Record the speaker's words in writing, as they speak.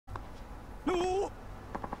I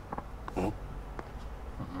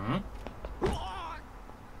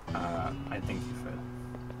think he fell.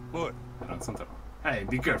 What? Around center. Hey,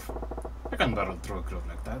 be careful. I can't barrel through a crowd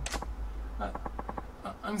like that.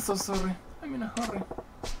 I'm so sorry. I'm in a hurry.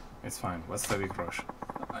 It's fine. What's the big rush?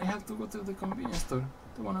 I have to go to the convenience store.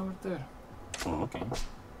 The one over there. Okay.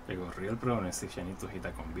 I got real problems if I need to hit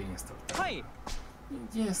a convenience store. Hi!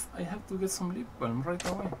 Yes, I have to get some lip balm right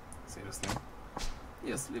away. Seriously?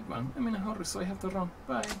 Yes, lip balm. I'm in a hurry, so I have to run.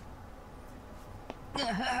 Bye.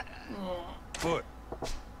 What?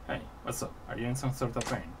 Hey, what's up? Are you in some sort of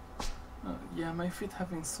pain? Yeah, my feet have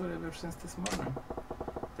been sore ever since this morning.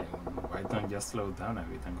 Then why don't you just slow down a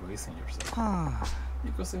bit and go easy on yourself?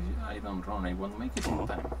 Because if I don't run, I won't make it in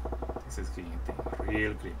time. This is getting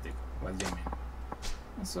real cryptic. What do you mean?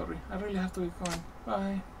 I'm sorry, I really have to get going.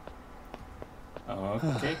 Bye.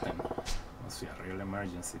 Okay then. Must be a real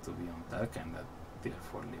emergency to be on that kind of deal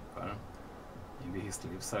for lip balm. Maybe his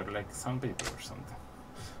lips are like sandpaper or something.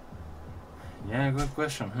 Yeah, good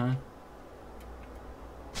question, huh?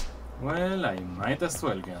 Well, I might as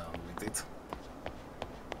well get on with it.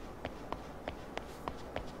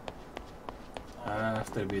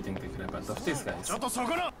 After beating the crap out of these guys.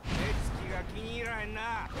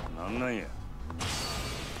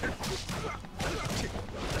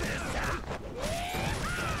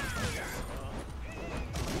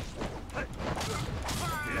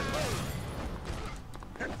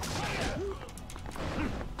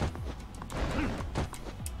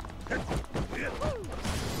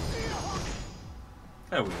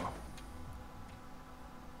 There we go.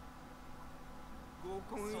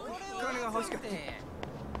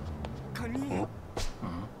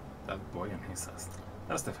 That boy and his ass.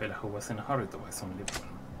 That's the fella who was in a hurry to buy some lip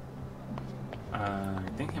balm. I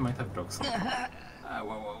think he might have broke something.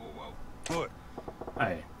 Whoa.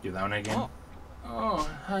 Hi, you down again? Oh,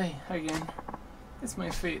 hi, again. It's my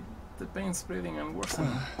feet. The pain's spreading and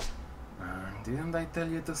worsening. Didn't I tell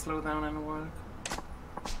you to slow down and walk?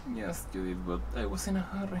 Yes, you did, but I was in a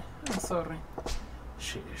hurry. I'm sorry.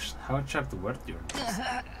 Sheesh, how sharp were your lips?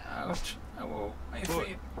 Ouch. Oh, my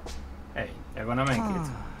feet. Hey, you're gonna make it.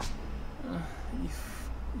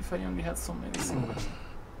 If I only had some medicine with me.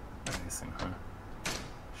 Medicine, huh?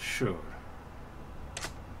 Sure.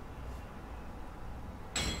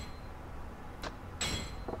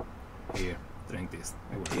 Here, drink this.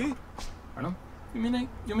 It will help. Pardon?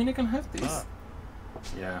 You mean I can have this?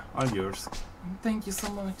 Yeah, all yours. Thank you so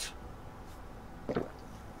much.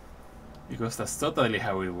 Because that's totally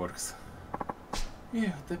how it works.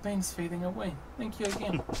 Yeah, the pain's fading away. Thank you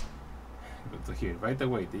again. Good to hear. Right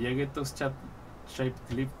away, did you get those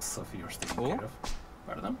shaped lips of yours taken care of?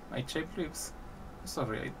 Pardon? My shaped lips?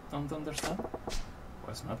 Sorry, I don't understand.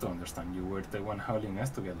 Was not to understand. You were the one howling us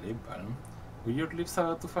to get lip balm. Were your lips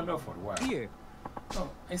about to fall off or what? Here. Oh,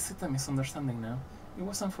 I see the misunderstanding now. It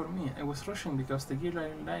wasn't for me. I was rushing because the girl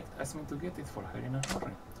I liked asked me to get it for her in a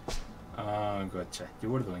hurry. Oh, gotcha. You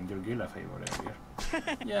were doing your girl a favor earlier.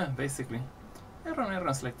 Yeah, basically. I run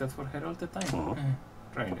errands like that for her all the time.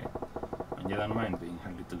 Really. And you don't mind being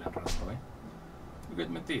her little errand boy. You get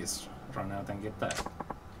me this, run out and get that.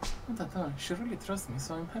 Not at all. She really trusts me,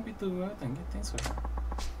 so I'm happy to go out and get things for her.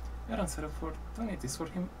 Errands are opportunities for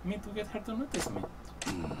me to get her to notice me.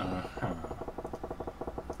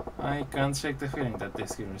 I can't shake the feeling that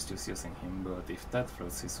this girl is just using him, but if that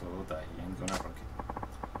floats his boat, I ain't gonna rock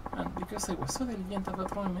it. And because I was so diligent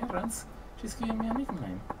about running errands, she's giving me a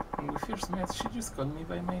nickname. When we first met, she just called me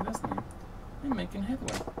by my last name. I'm making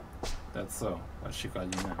headway. That's so. What she call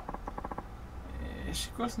you now? She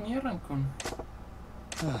calls me Errand-kun.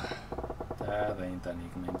 That ain't a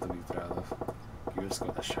nickname to be proud of. Girls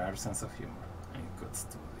got a sharp sense of humor, and good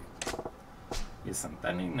study. Isn't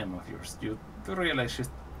that nickname of yours? You do realize she's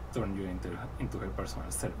turned you into her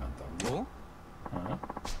personal servant, don't you? Huh?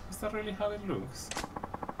 Is that really how it looks?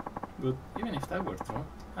 But even if that were true,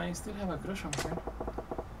 I still have a crush on her.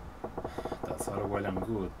 That's all well and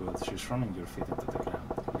good, but she's running your feet into the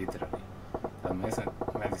ground, literally. That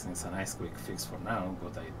medicine is a nice quick fix for now,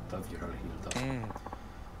 but I thought you're all healed up.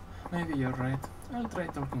 Maybe you're right. I'll try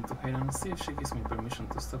talking to her and see if she gives me permission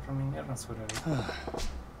to stop running errands for her.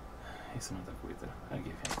 He's not a quitter, I'll give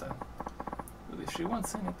him that. But if she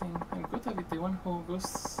wants anything, I'm gotta be the one who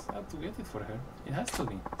goes out to get it for her. It has to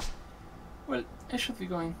be. Well, I should be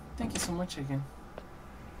going. Thank you so much again.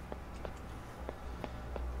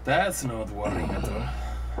 That's not worrying at all.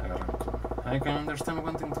 I can understand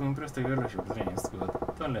wanting to impress the girl of your dreams,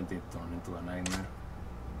 but don't let it turn into a nightmare.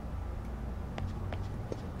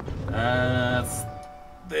 That's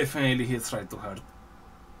definitely hits right to heart.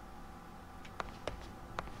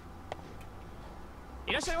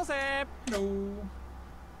 No.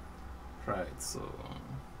 Right, so.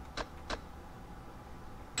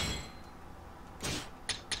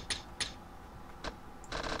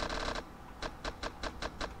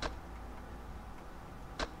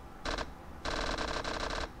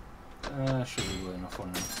 Should be good enough for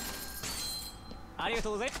now.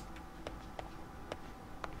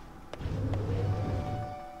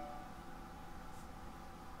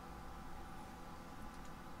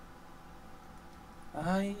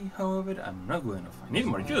 However, I'm not good enough. I need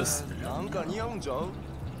more juice.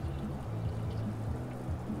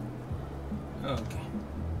 Okay.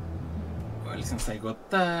 Well, since I got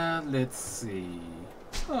that, let's see.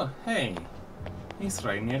 Oh, hey. He's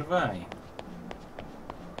right nearby.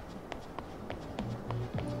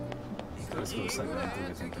 Let's go second to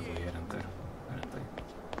get into the errand there.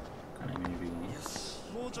 Can I maybe...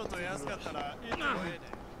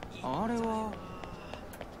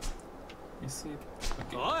 Is it?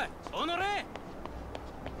 Okay.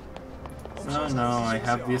 No, I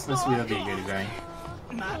have business with a bigger guy.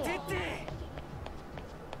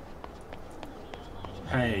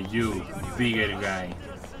 Hey, you, bigger guy.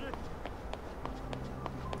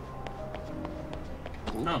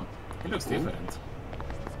 Oh, he looks different.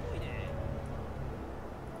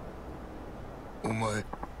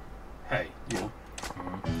 Hey, you.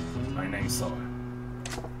 My name's Soul.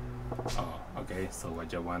 Oh, okay, so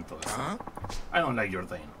what you want us? I don't like your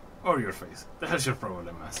tone. Or your face. The hell's your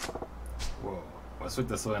problem, ass? Whoa, what's with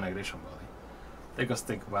the sudden aggression, buddy? Take a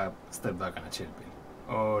step back and a chill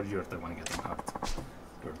pill. Or you're the one getting hurt.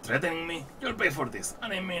 You're threatening me? You'll pay for this,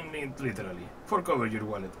 and I mean it literally. Fork over your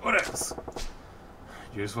wallet, or else.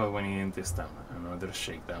 Here's what we need in this town. Another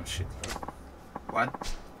shakedown shit. What?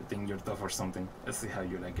 You think you're tough or something? Let's see how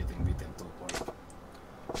you like getting beaten to a pulp.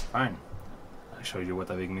 Fine. I'll show you what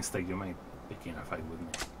a big mistake you made, picking a fight with me.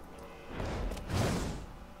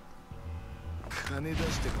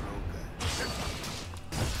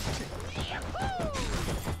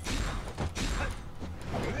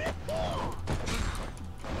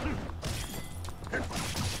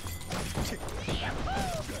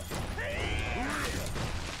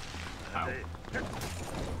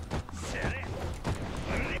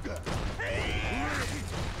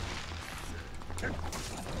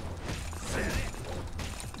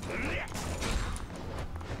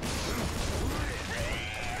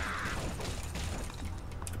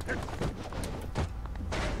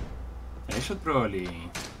 I should probably...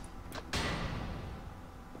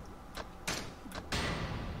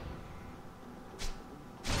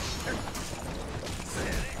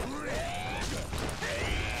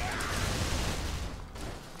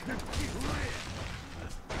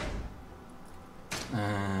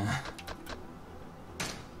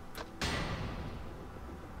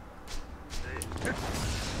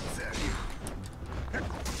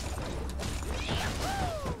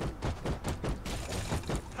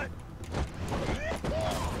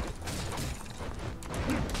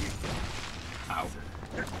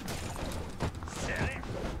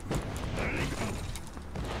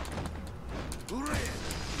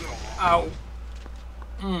 Ow.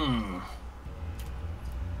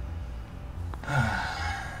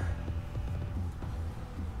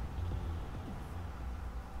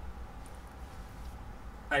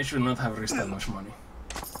 I should not have risked that much money.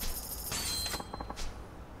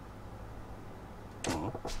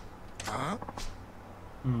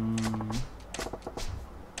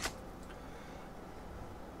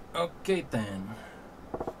 Okay then.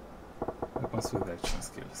 Weapons with action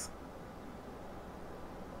skills.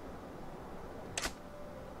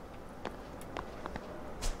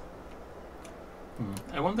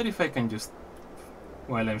 I wonder if I can just...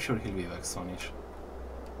 Well, I'm sure he'll be back soonish.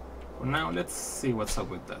 For now, let's see what's up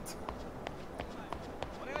with that.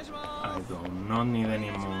 I do not need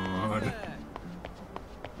any more...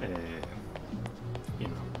 you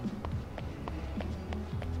know.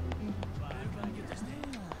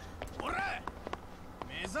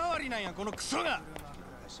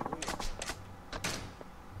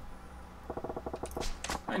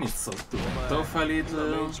 I need so to tough a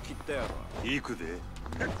little.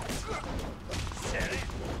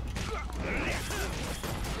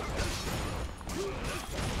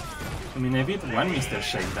 I mean, I beat one Mr.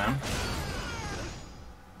 Shakedown.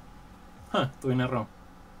 Huh, 2 in a row.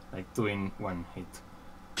 Like 2 in 1 hit.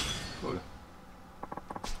 Cool.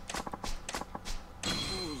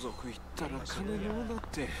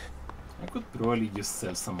 I could probably just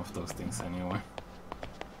sell some of those things anyway.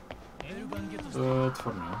 But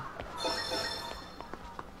for now.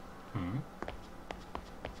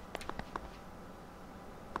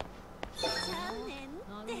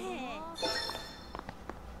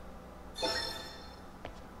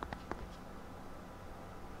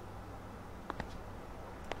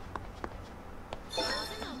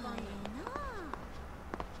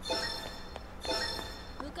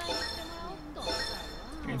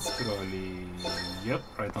 Yep,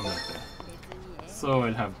 right on that there. So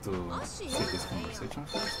I'll have to see this conversation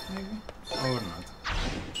first, maybe? Or not.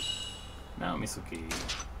 Now, Mizuki.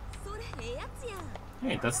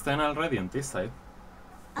 Hey, that's 10 already on this side.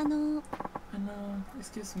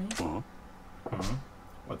 Excuse me?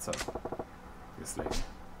 What's up? This lady.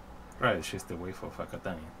 Right, she's the wife of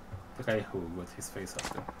Akatani. The guy who got his face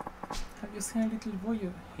after. Have you seen a little boy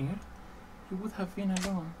here? He would have been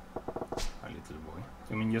alone. A little boy?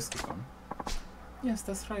 You mean Yosuke-kun? Yes,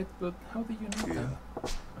 that's right, but how do you know that?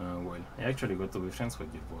 Well, I actually got to be friends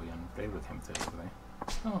with your boy and played with him today.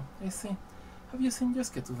 Oh, I see. Have you seen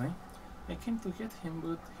Yosuke today? I came to get him,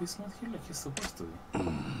 but he's not here like he's supposed to be.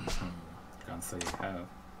 Can't say I have.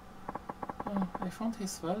 Oh, I found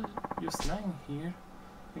his file just lying here.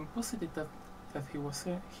 I'm positive that he was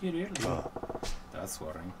here earlier. That's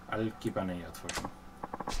worrying. I'll keep an eye out for him.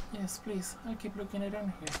 Yes, please. I'll keep looking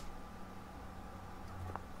around here.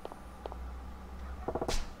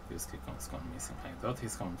 Yosuke-kun's gone missing. I thought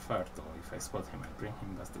he's gone far, though. If I spot him, I'll bring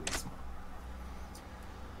him back to Isma.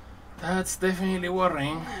 That's definitely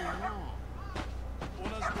worrying.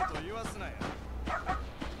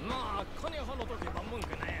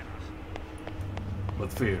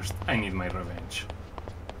 But first, I need my revenge.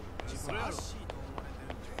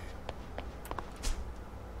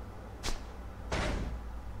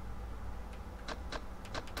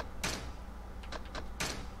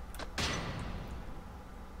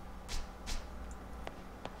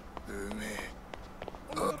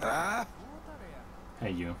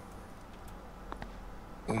 Hey, you.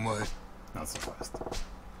 Not so fast.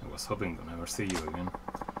 I was hoping to never see you again.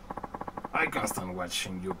 I can't stand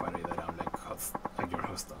watching you parade around like your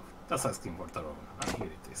host stuff. That's asking for trouble, and here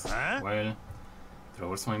it is. Well,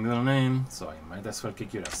 Trevor's my middle name, so I might as well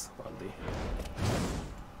kick your ass, Baldi.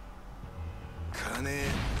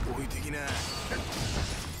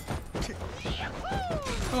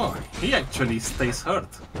 Oh, he actually stays hurt.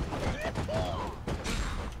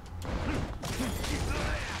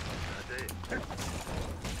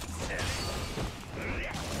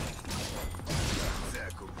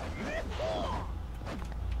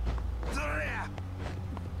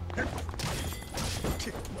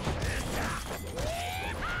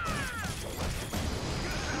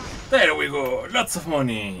 There we go, lots of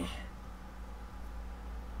money.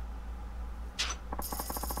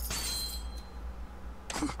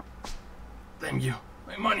 Damn you,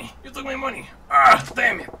 my money, you took my money. Ah,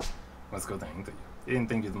 damn it. What's going on to you? Didn't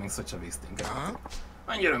think you'd make such a big stink out of it.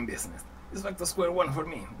 Mind your own business. It's back to square one for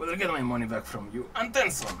me, but I'll get my money back from you, and then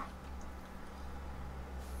some.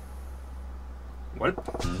 Well,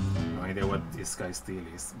 no idea what this guy's deal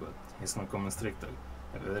is, but he's not coming strictly.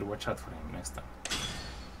 I better watch out for him next time.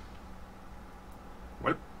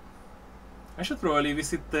 Well, I should probably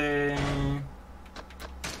visit the...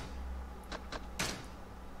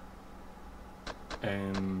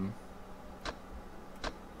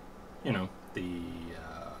 you know, the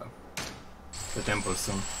temple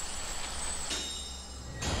soon.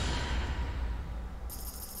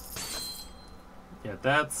 Yeah,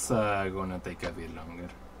 that's gonna take a bit longer.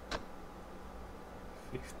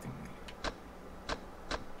 15 million.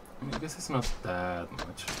 I mean, I guess it's not that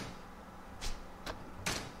much.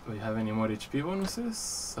 Do I have any more HP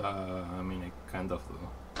bonuses? I mean, I kind of do.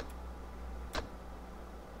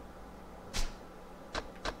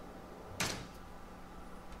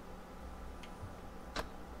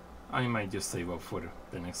 I might just save up for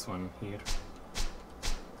the next one here.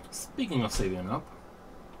 Speaking of saving up,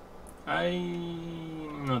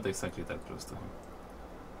 I'm not exactly that close to him.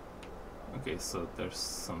 Okay, so there's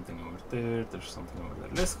something over there, there's something over there.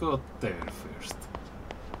 Let's go there first.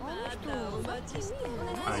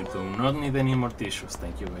 I do not need any more tissues,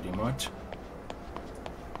 thank you very much.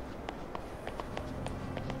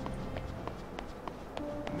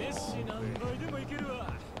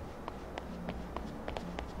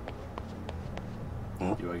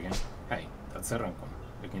 You again? Hey, that's errand,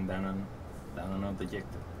 looking down and out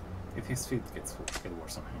dejected. If his feet get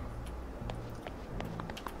worse on him.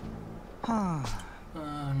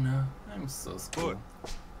 Oh no, I'm so scared.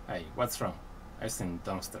 Hey, what's wrong? I've seen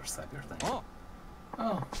dumpsters at your time.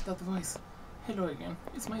 Oh, that voice. Hello again.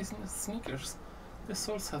 It's my sneakers. The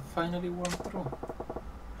soles have finally worn through.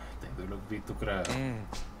 They do look big to grab.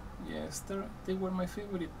 Yes, they were my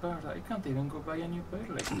favorite part. I can't even go buy a new pair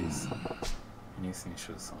like this. He needs new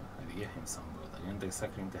shoes on. I gave him some, but I ain't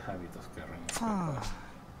exactly in the habit of carrying a spare pair.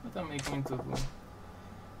 What am I going to do?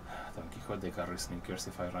 Don Quixote carries sneakers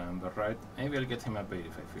if I remember right. Maybe I'll get him a pair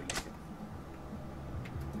if I feel like it.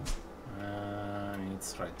 And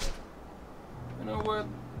it's right there. You know what?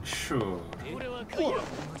 Sure.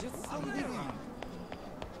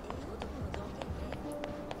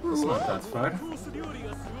 It's not that far.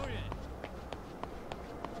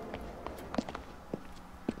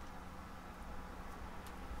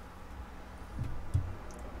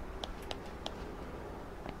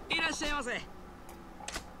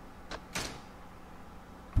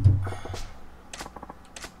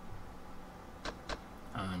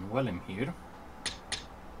 And while I'm here,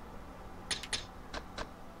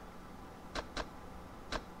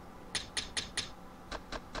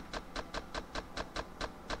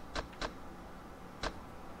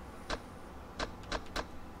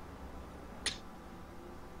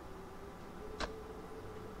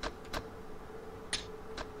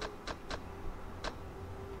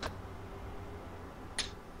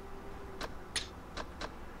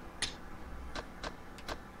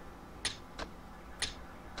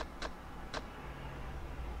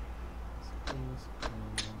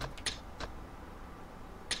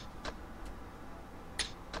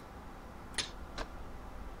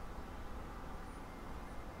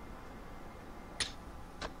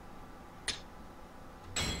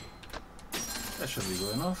 that should be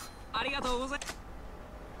good enough. I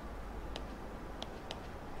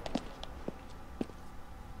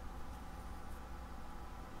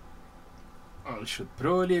should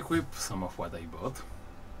probably equip some of what I bought.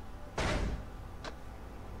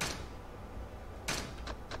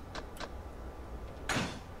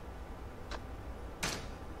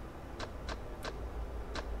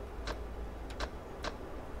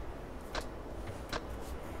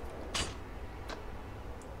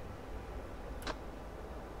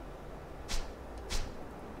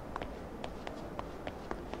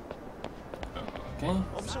 Okay.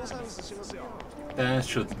 That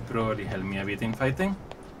should probably help me a bit in fighting.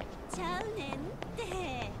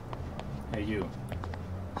 Hey, you.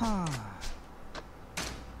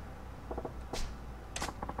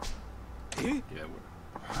 Yeah,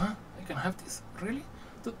 huh? I can have this? Really?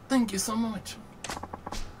 Thank you so much.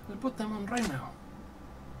 I'll put them on right now.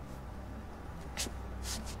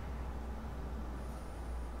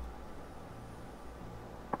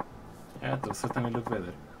 Yeah, those certainly look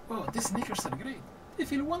better. Oh, these sneakers are great. They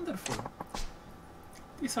feel wonderful.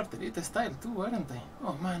 These are the latest style too, aren't they?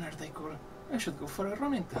 Oh man, are they cool. I should go for a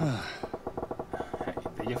run into them. Hey,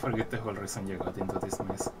 did you forget the whole reason you got into this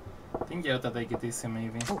mess? Think you ought to take it easy,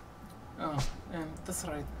 maybe? Oh, that's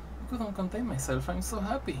right. I couldn't contain myself. I'm so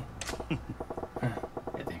happy.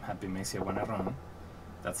 Getting happy makes you wanna run.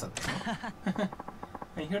 That's a thing.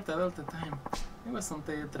 I hear that all the time. I wasn't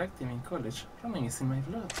attractive in college. Running is in my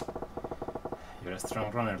blood. You're a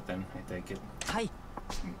strong runner then, I take it. Hi.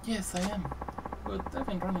 Yes, I am. But I've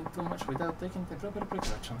been running too much without taking the proper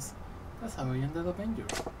precautions. That's how I ended up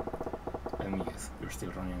injured. Let me guess, you're still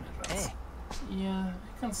running errands. Hey. Yeah,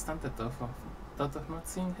 I can't stand the thought of not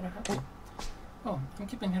seeing her happy. Oh, I'm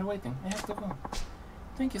keeping her waiting. I have to go.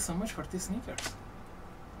 Thank you so much for these sneakers.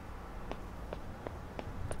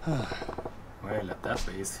 Well, at that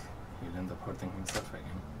pace, he'll end up hurting himself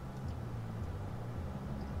again.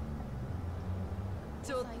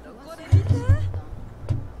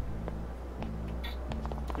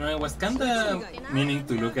 You know, I was kinda meaning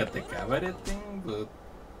to look at the cabaret thing, but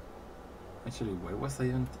actually, where was I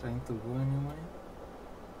even trying to go anyway?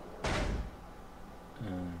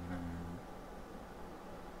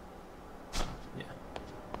 Yeah.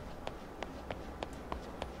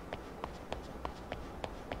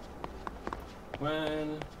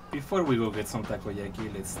 Well, before we go get some takoyaki,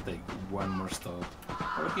 let's take one more stop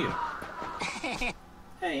over here.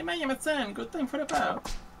 Hey, Majima-san, good time for a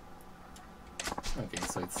bout. Okay,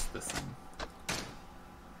 so it's the same.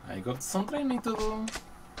 I got some training to do.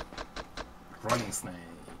 Rolling snake.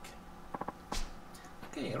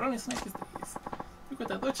 Okay, rolling snake is this. You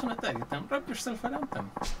gotta dodge and attack it and wrap yourself around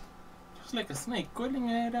them. Just like a snake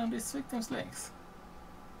coiling around its victim's legs.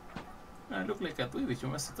 I look like a dweeb if you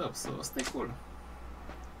mess it up, so stay cool.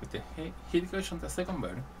 With the hit gauge on the second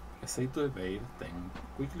bar, press A to evade, then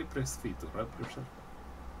quickly press V to wrap yourself.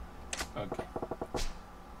 Okay.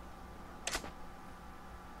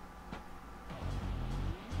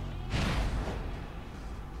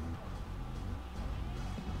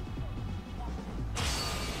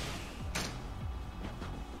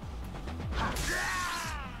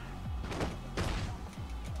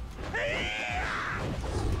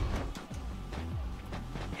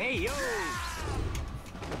 Hey yo!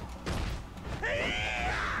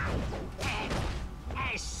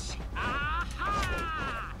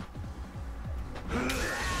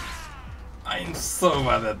 I'm so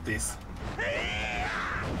bad at this.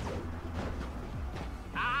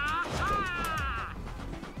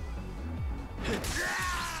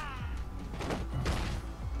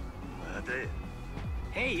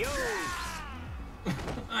 Hey yo!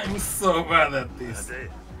 I'm so bad at this.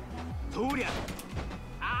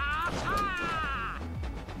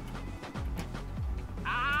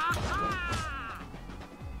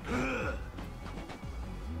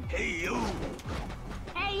 Hey yo!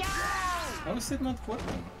 Hey yo! How is it not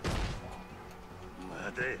working?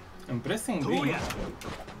 I'm pressing B.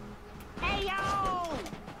 Hey yo!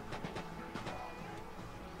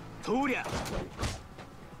 Turia!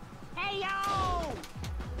 Hey yo!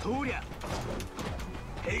 Turia!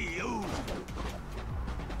 Hey yo!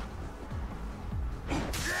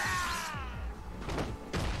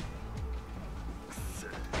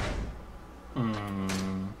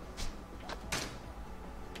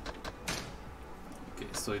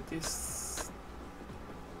 Okay, so it is.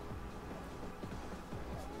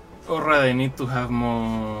 Alright, I need to have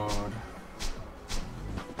more.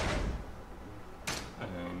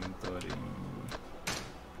 Inventory.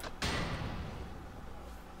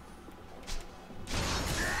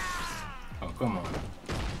 Oh, come on.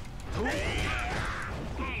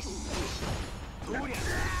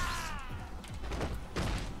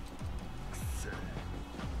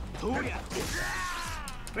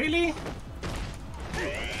 Really?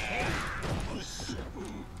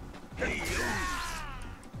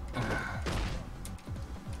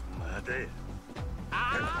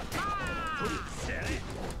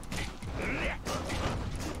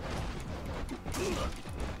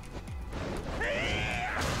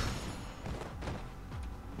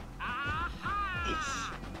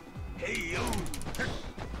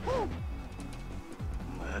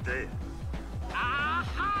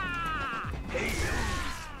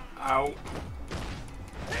 Ow.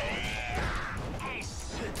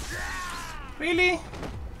 Really?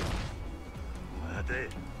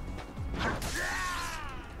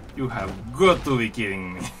 You have got to be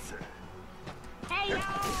kidding me.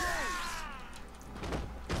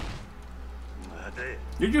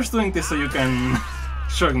 You're just doing this so you can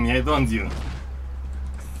shock me, don't you?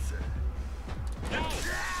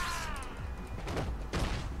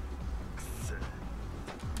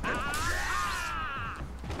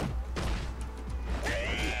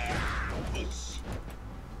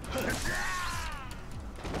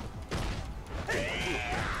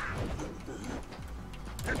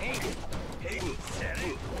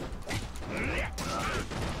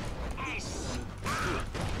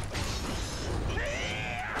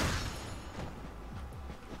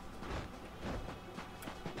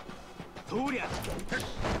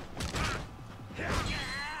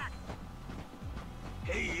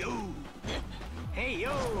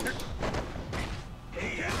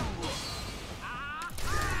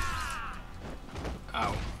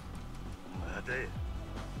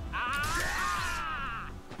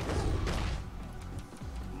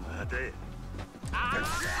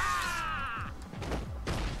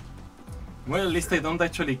 Well, at least they don't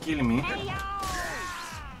actually kill me.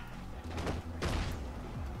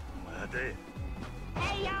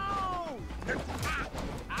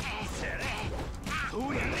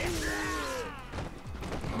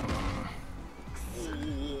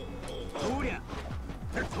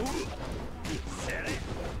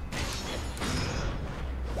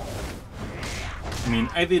 I mean,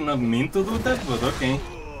 I did not mean to do that, but okay.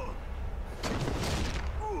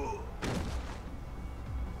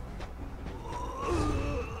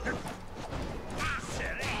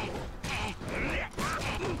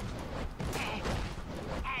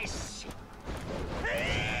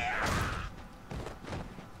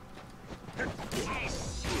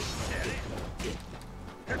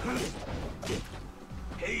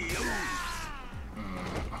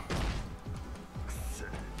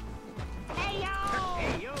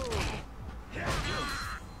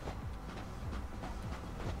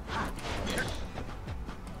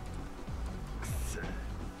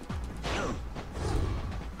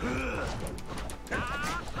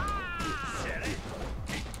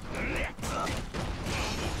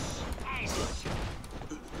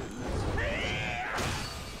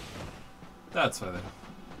 That's better.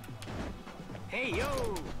 Hey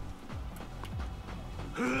yo!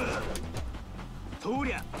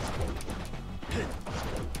 Toria!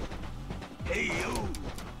 Hey yo!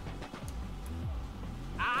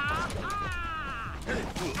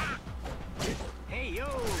 Hey yo!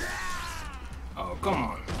 Oh, come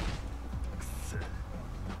on.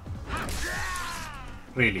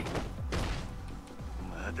 Really?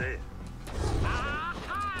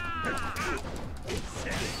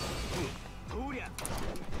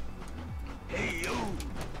 Hey yo!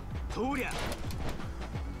 Toria!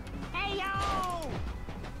 Hey yo!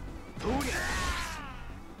 Toria!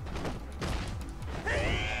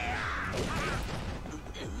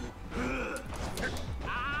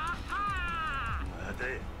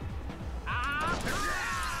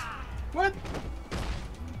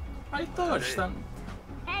 I touched them.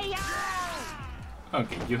 Hey yo!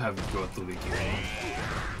 Okay, you have got to be kidding me.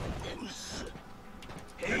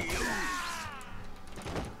 Hey yo!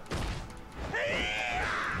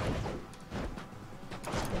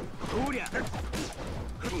 Toria!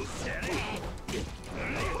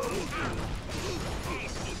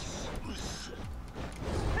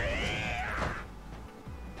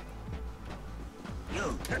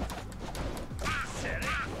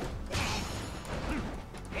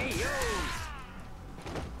 Hey yo!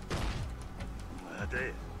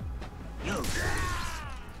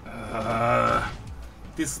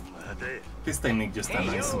 This technique just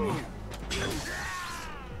annoys me.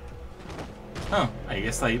 Oh, I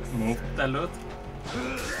guess I moved a lot.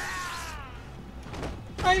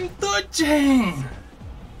 I'm dodging!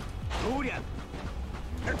 Toria!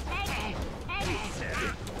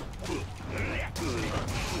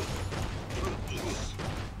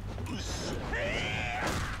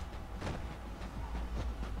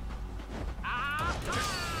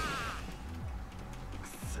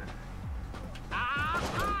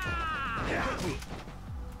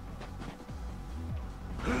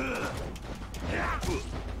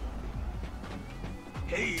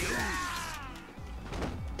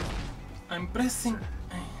 I'm pressing.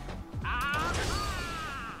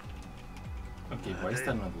 Okay, why is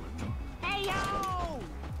that not working? Hey yo!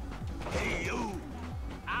 Hey yo!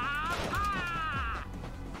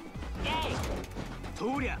 Hey!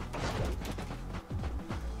 Toria!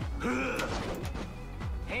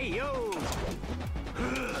 Hey yo!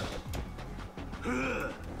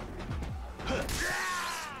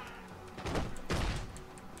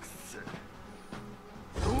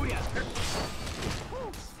 Toria!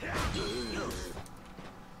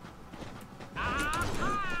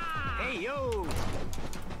 Hey yo!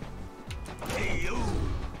 Hey yo!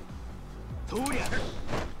 Toria!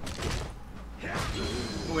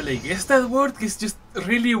 Well, I guess that word is just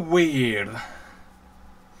really weird.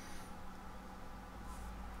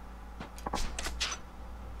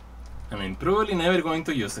 And I'm probably never going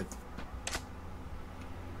to use it.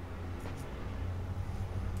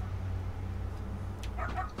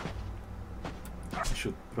 I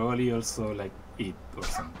should probably also like eat or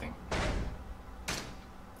something.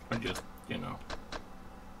 Or just, you know.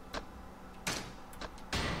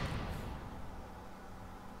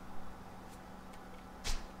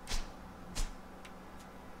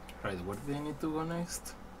 Right, where do I need to go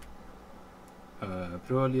next?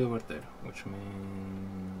 Probably over there, which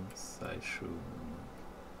means I should...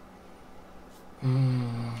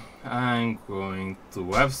 I'm going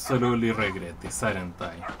to absolutely regret this, aren't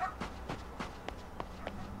I?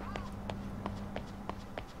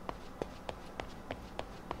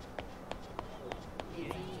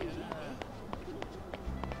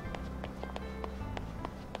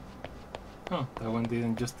 Oh, that one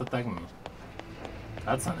didn't just attack me.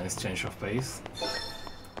 That's a nice change of pace.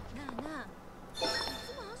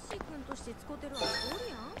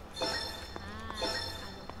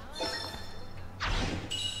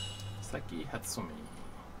 Saki Hatsumi.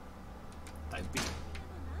 Type B.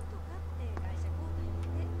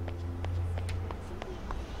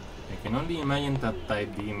 I can only imagine that Type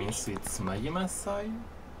B means it's Majima's side.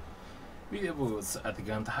 With the boots at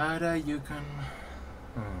Gandhara, you can...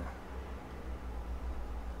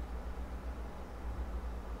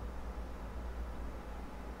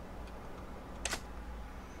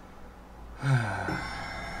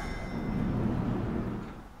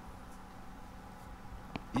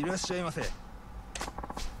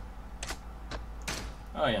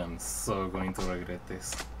 I am so going to regret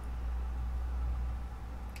this.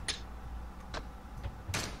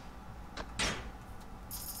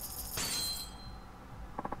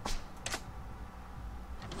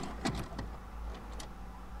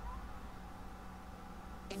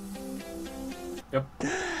 Yep.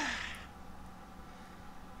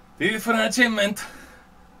 Did it for an achievement.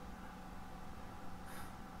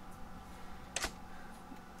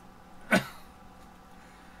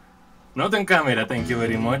 Not on camera, thank you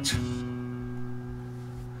very much.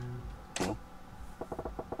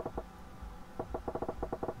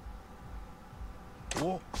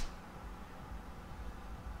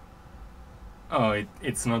 Oh,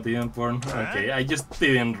 it's not even porn? Okay, I just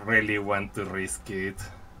didn't really want to risk it.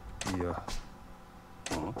 Yeah.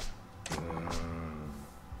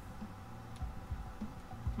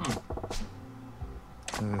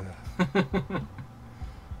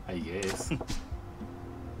 I guess.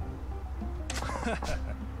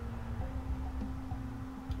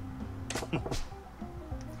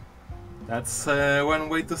 That's one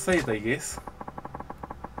way to say it, I guess.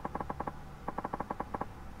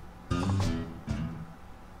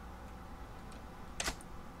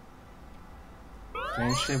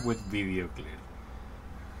 Friendship with video clear.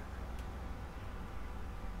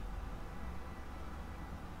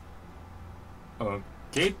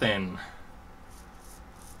 Okay then.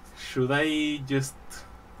 Should I just...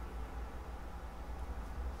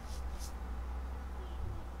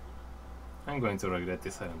 I'm going to regret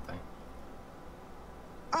this, aren't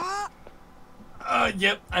I?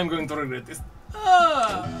 Yep, I'm going to regret this.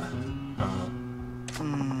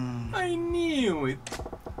 I knew it.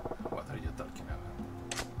 What are you talking about?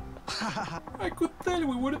 I could tell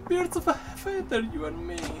we were birds of a feather, you and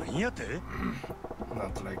me.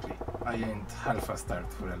 Not likely. I ain't half as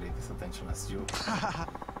starved for a lady's attention as you.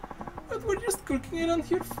 What were you skulking around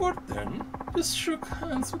here for then? Just shook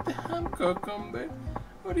hands with the ham cucumber?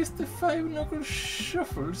 Or is the five-knuckle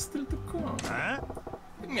shuffle still to come?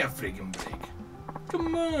 Give me a freaking break.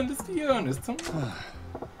 Come on, let's be honest, huh?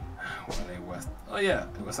 Well, I was... Oh yeah,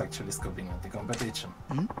 I was actually scoping out the competition.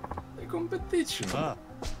 The competition?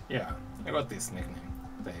 Yeah, I got this nickname,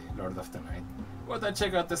 the Lord of the Night. But I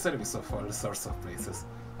check out the service of all sorts of places,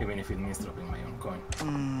 even if it means dropping my own coin.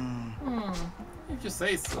 If you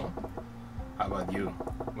say so. How about you?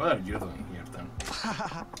 What are you doing here then?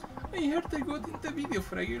 I heard I got in the video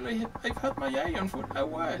for a girl I've had my eye on for a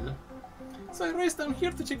while. So I raced down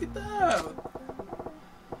here to check it out.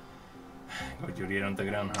 Got your ear on the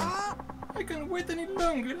ground, huh? I can't wait any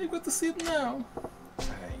longer, I got to see it now.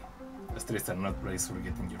 Hey, the streets are not place for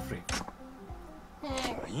getting your freak.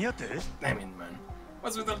 Damn it, man.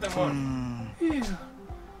 What's with all the money? Ew.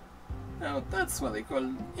 Now that's what they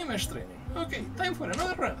call image training. Okay, time for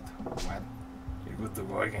another round. What? You're good to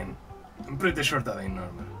go again? I'm pretty sure that ain't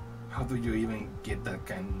normal. How do you even get that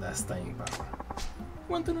kind of staying power?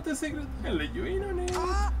 Want to know the secret? I'll let you in on it.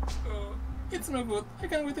 Oh, it's no good. I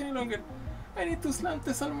can't wait any longer. I need to slam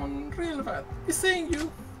the salmon real bad. He's saying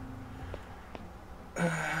you.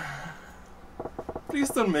 Please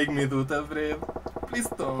don't make me do that, Fred. Please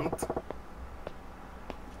don't.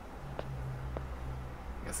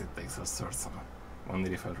 Guess it takes all sorts of...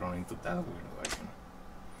 Wonder if I'll run into that weirdo again.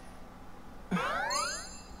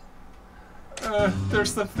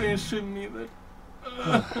 There's a friendship needed.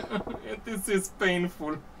 This is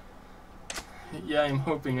painful. Yeah, I'm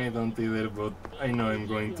hoping I don't either, but I know I'm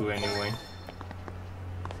going to anyway.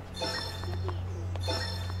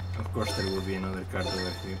 Of course there will be another card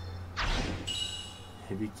over here.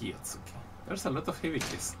 Heavy key Otsuki. There's a lot of heavy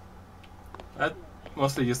keys. That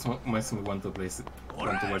mostly just makes me want to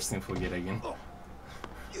watch Symphogear again.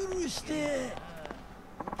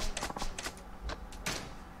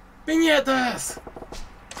 Piñatas!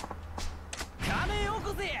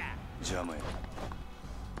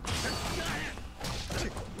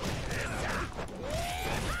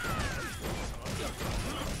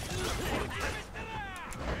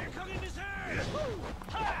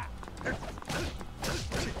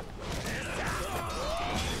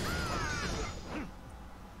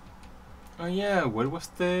 Oh yeah, where was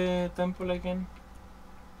the temple again?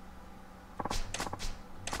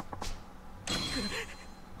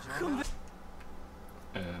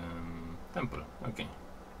 Temple, okay.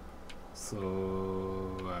 So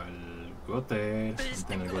I'll go there and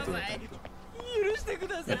then I'll go to the temple.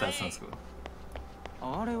 Yeah, that sounds good.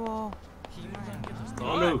 Oh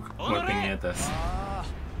look, more piñatas.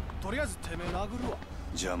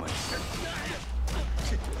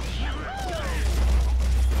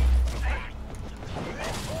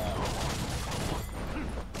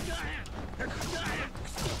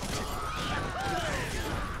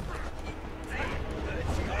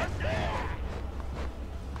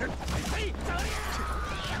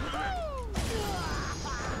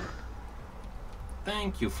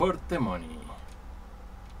 Thank you for the money.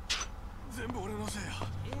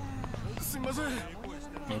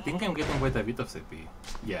 I think I'm getting quite a bit of CP.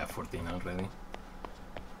 Yeah, 14 already.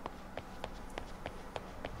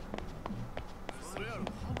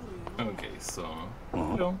 Okay, so...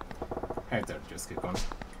 Hello. Hi there, just kick on.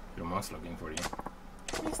 Your mom's looking for you.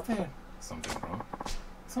 Mister! Something wrong?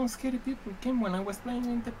 Some scary people came when I was playing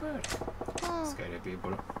in the park. Scary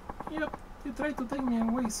people? Yep, they tried to take me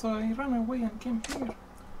away, so I ran away and came here.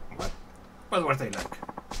 What? What were they like?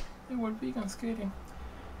 They were big and scary.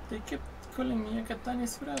 They kept calling me a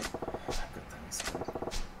Katani's friend. Katani's friend.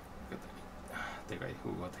 Katani. The guy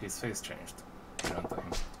who got his face changed. You don't know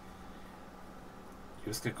him.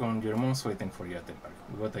 Yusuke-kun, your mom's waiting for you at the park.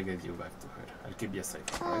 We gotta get you back to her. I'll keep you safe,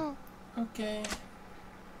 alright? Okay.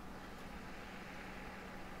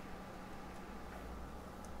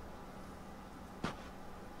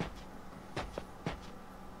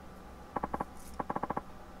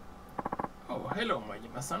 Oh, hello,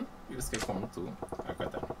 Majima-san. Yusuke-kun to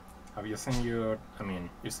Akatani. Have you seen your...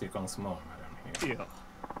 Yusuke-kun's mom around here? Yeah.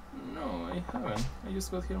 No, I haven't. I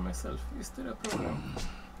just got here myself. Is there a problem?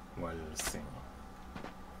 Well, see.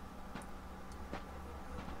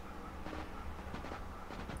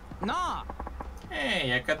 Nah.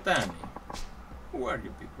 Hey, Akatani. Who are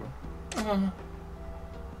you people?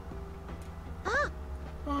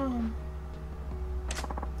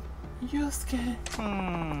 Yusuke.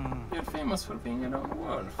 You're famous for being a lone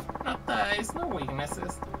wolf. No ties, no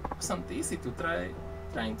weaknesses. It wasn't easy to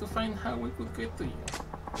trying to find how we could get to you.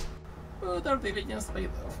 But our diligence paid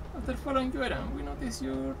off. After following you around, we noticed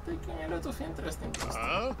you're taking a lot of interest in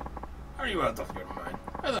custom. Are you out of your mind?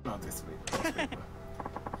 I don't notice those people.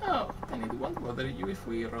 Oh, then it won't bother you if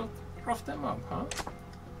we rough them up, huh?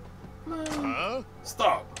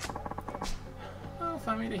 Stop! No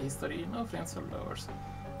family history, no friends or lovers.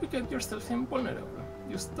 You get yourself invulnerable.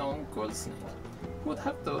 You stone cold snake. Who would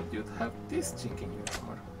have thought you'd have this chink in your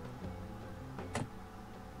armor?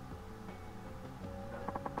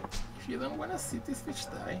 If you don't wanna see this fish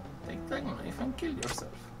die, take that knife and kill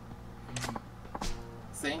yourself.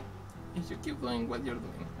 See? If you keep doing what you're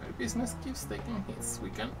doing, our business keeps taking hits. We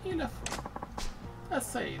can ill afford. That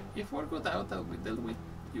said, if word got out that we dealt with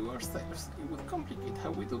you ourselves, it would complicate how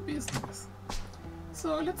we do business.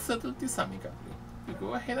 So let's settle this amicably. You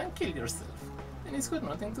go ahead and kill yourself. Then it's got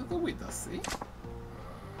nothing to do with us, see?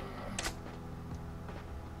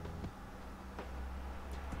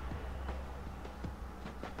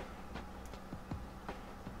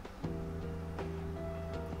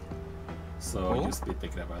 So you spit the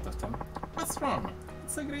crap out of them. What's wrong?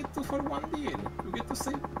 It's a great 2-for-1 deal. You get to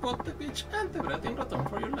save both the bitch and the brat in return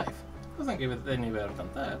for your life. Doesn't give it any better than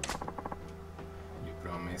that. You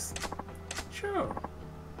promise? Sure.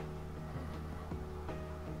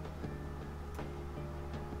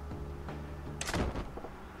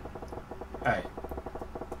 Hey.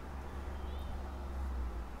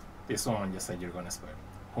 This woman just said you're gonna swear.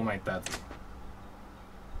 Who might that be?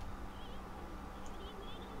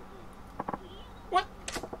 What?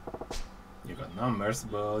 You got numbers,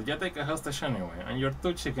 but you take a hostage anyway, and you're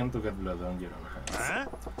too chicken to get blood on your own hands.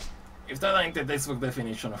 If that ain't the textbook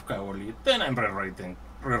definition of cowardly, then I'm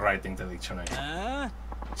rewriting the dictionary.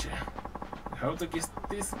 You have to kiss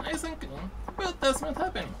this nice and clean, but that's not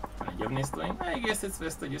happening. When your needs doing, I guess it's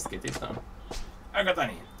best to just get it done.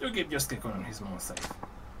 Agatani, you keep Yosuke on his mom safe.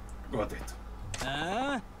 Got it.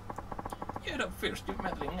 Get up first, you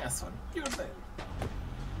meddling asshole. You're dead.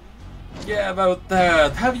 Yeah, about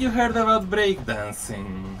that. Have you heard about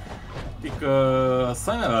breakdancing? Because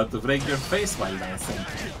I'm about to break your face while dancing.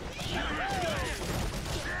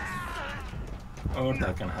 Or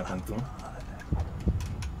that can happen too.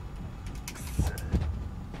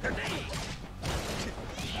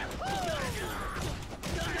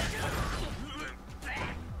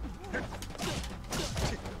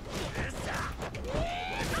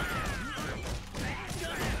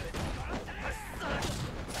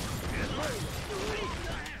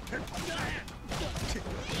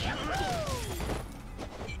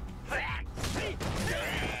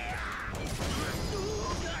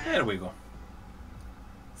 There we go.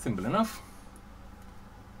 Simple enough.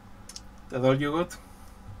 That all you got?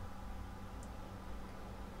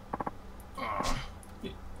 Oh,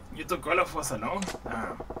 you took all of us alone?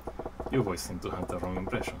 You boys seem to have the wrong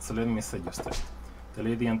impression, so let me set you straight. The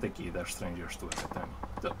lady and the kid are strangers to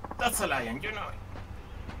Akatani. That's a lie, and you know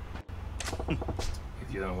it.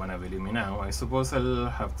 If you don't want to believe me now, I suppose I'll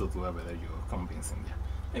have to do a better job of convincing you.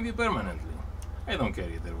 Maybe permanently. I don't care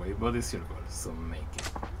either way, but it's your goal, so make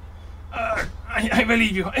it. I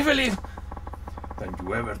believe you, I believe! Don't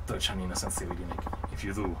you ever touch an innocent civilian again. If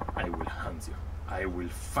you do, I will hunt you. I will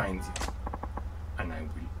find you. And I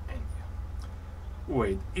will end you.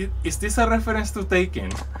 Wait, is this a reference to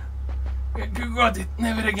Taken? You got it,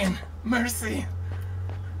 never again. Mercy!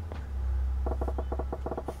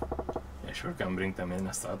 I sure can bring the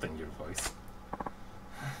menace out in your voice.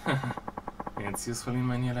 It's useful in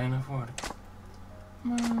my new line of work.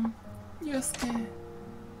 Mom, Yosuke.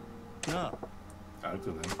 No. Talk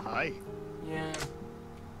to them. Hi. Yeah.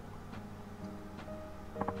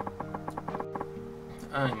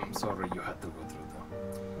 I'm sorry you had to go through that.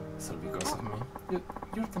 It's all because of me.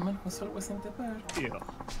 You're the man who's always in the bar. Yeah.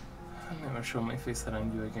 I'll never show my face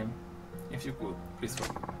around you again. If you could, please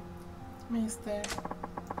forgive me. Mister,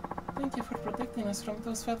 thank you for protecting us from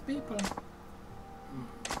those fat people.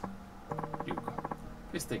 Yuko,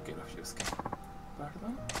 please take care of Yusuke.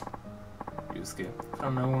 Pardon? Yusuke,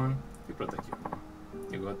 from now on, you protect your mom.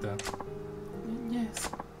 You got that? Yes.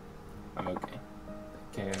 Okay.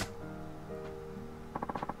 Take care.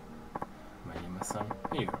 Majima-san,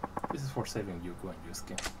 here. This is for saving Yuko and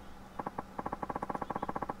Yusuke.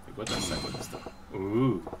 What else I would have done?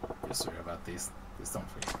 Ooh, you're sorry about this. This don't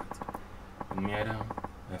favorite. When me around,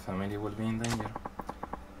 my family will be in danger.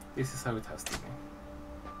 This is how it has to be.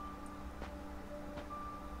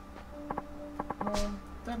 No,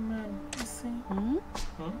 that man, is he? Hmm?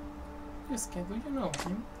 Yes, kid, do you know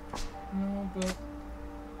him? No, but...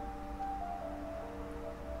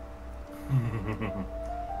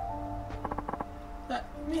 that,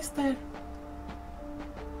 mister!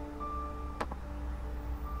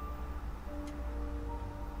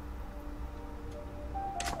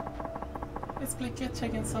 Let's play catch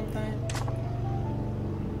again sometime.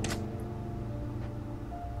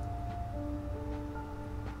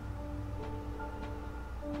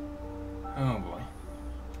 Oh boy.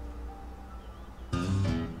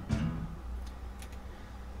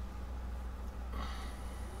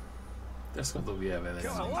 There's got to be evidence.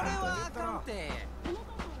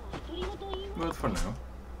 But for now.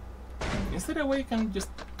 Is there a way you can just...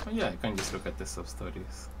 Oh yeah, I can just look at the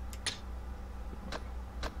sub-stories.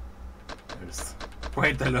 There's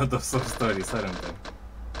quite a lot of sub-stories, aren't there?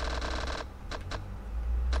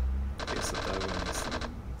 Okay, so that one is...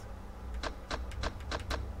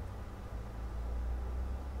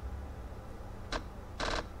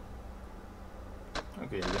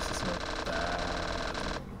 Okay, I guess it's not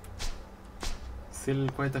that many. Still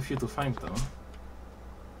quite a few to find though.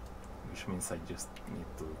 Which means I just need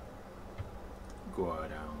to go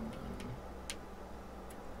around and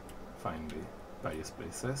find the various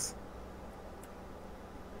places.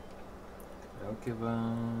 Karaoke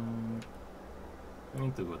bar. I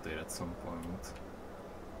need to go there at some point.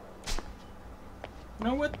 You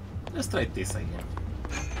know what? Let's try this again.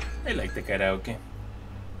 I like the karaoke.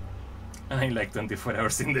 And I like 24 Hour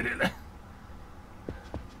Cinderella.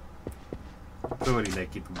 Probably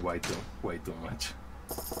like it way too much.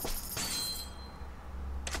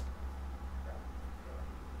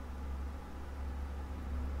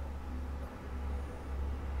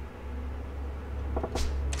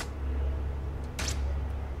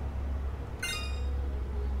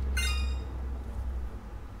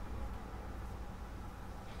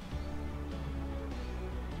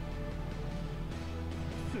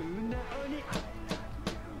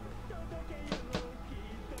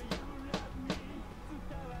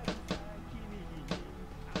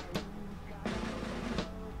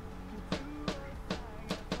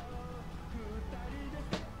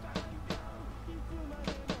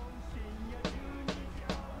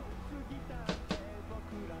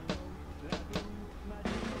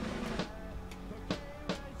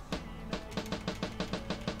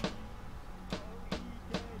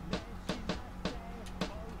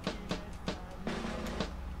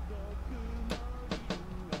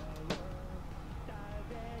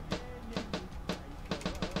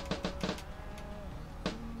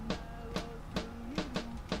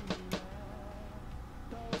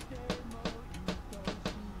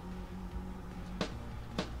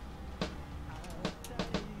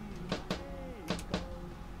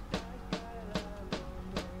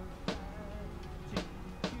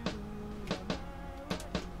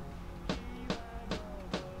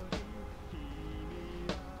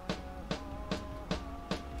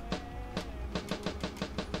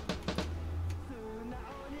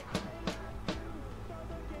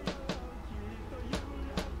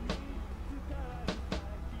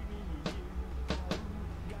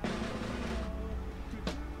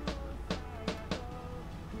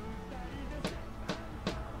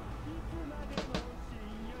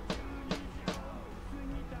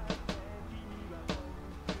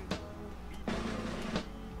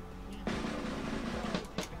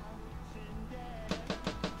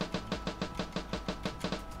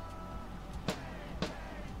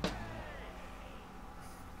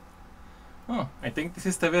 Oh, I think this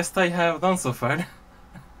is the best I have done so far.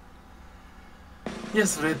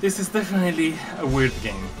 Yes, Fred, this is definitely a weird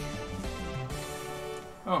game.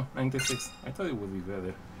 Oh, 96. I thought it would be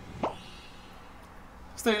better.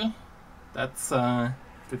 Still, that's a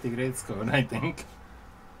pretty great score, I think.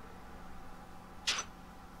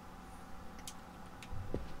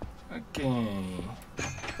 Okay,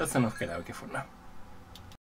 that's enough karaoke for now.